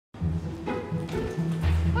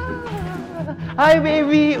Hi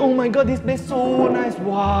baby! Oh my god, this place so nice!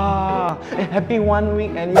 Wow! Happy 1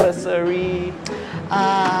 week anniversary!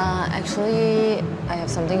 Actually, I have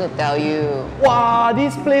something to tell you. Wow,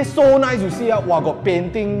 this place so nice! You see, wow, got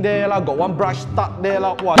painting there, got one brush stuck there,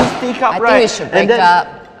 wow, stick up, I right? think we should break up.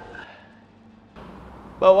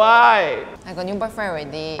 But why? I got a new boyfriend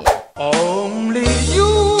already. Only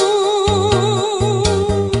you!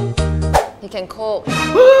 He can cook.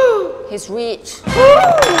 He's rich.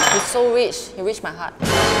 He's so rich. He reached my heart.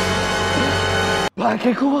 But I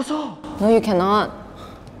can cook also. No, you cannot.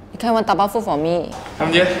 You can't even dabao food for me.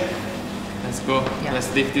 Come dear. Let's go. Yeah.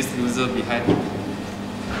 Let's leave this loser behind.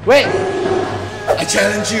 Wait! I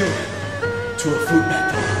challenge you to a food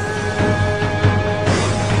battle.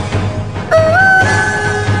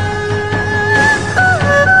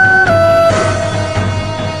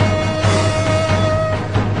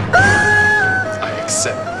 I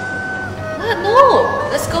accept. What? No!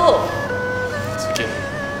 Let's go! It's okay.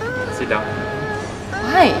 Sit down.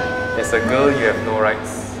 Why? As a girl, you have no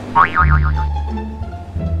rights.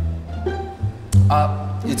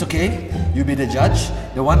 It's okay. You be the judge.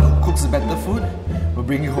 The one who cooks the better food will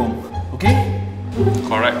bring you home. Okay?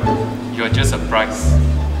 Correct. You're just a prize.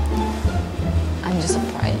 I'm just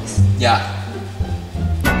surprised. Yeah.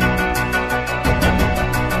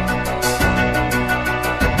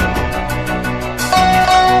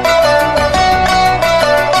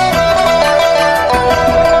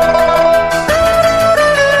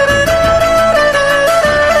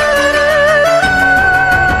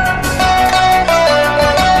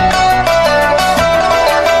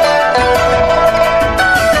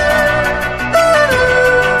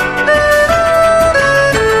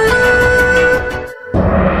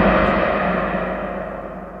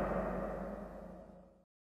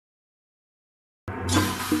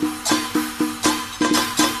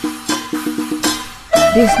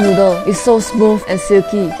 This noodle is so smooth and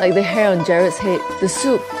silky, like the hair on Jared's head. The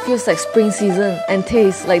soup feels like spring season and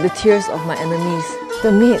tastes like the tears of my enemies.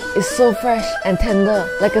 The meat is so fresh and tender,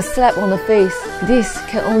 like a slap on the face. This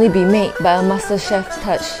can only be made by a master chef's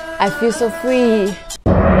touch. I feel so free.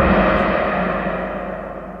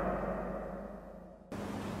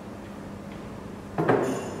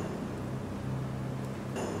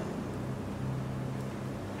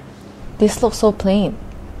 This looks so plain.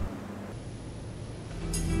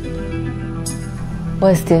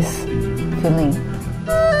 What is this feeling?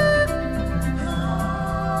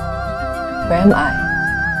 Where am I?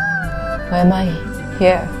 Why am I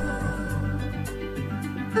here?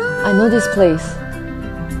 I know this place.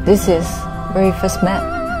 This is where we first met.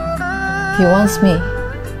 He wants me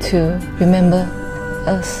to remember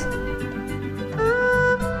us.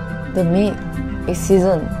 The meat is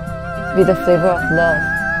seasoned with the flavor of love.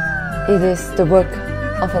 It is the work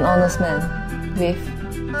of an honest man with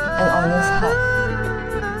an honest heart.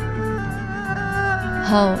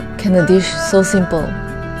 How can a dish so simple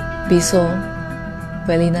be so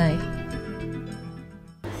Velinai?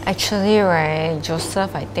 Actually, right,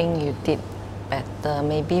 Joseph, I think you did better.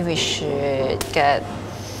 Maybe we should get...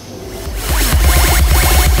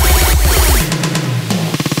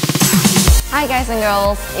 Hi guys and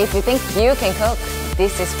girls, if you think you can cook,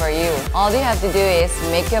 this is for you. All you have to do is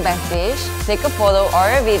make your best dish, take a photo or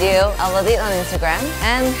a video, upload it on Instagram,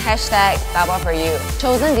 and hashtag #for you.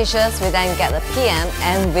 Chosen dishes will then get a PM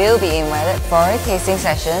and will be invited for a tasting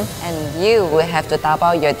session, and you will have to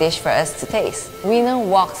dabao your dish for us to taste. Winner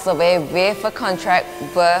walks away with a contract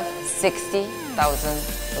worth 60,000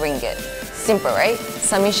 ringgit. Simple, right?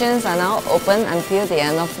 Submissions are now open until the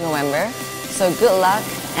end of November, so good luck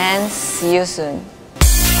and see you soon.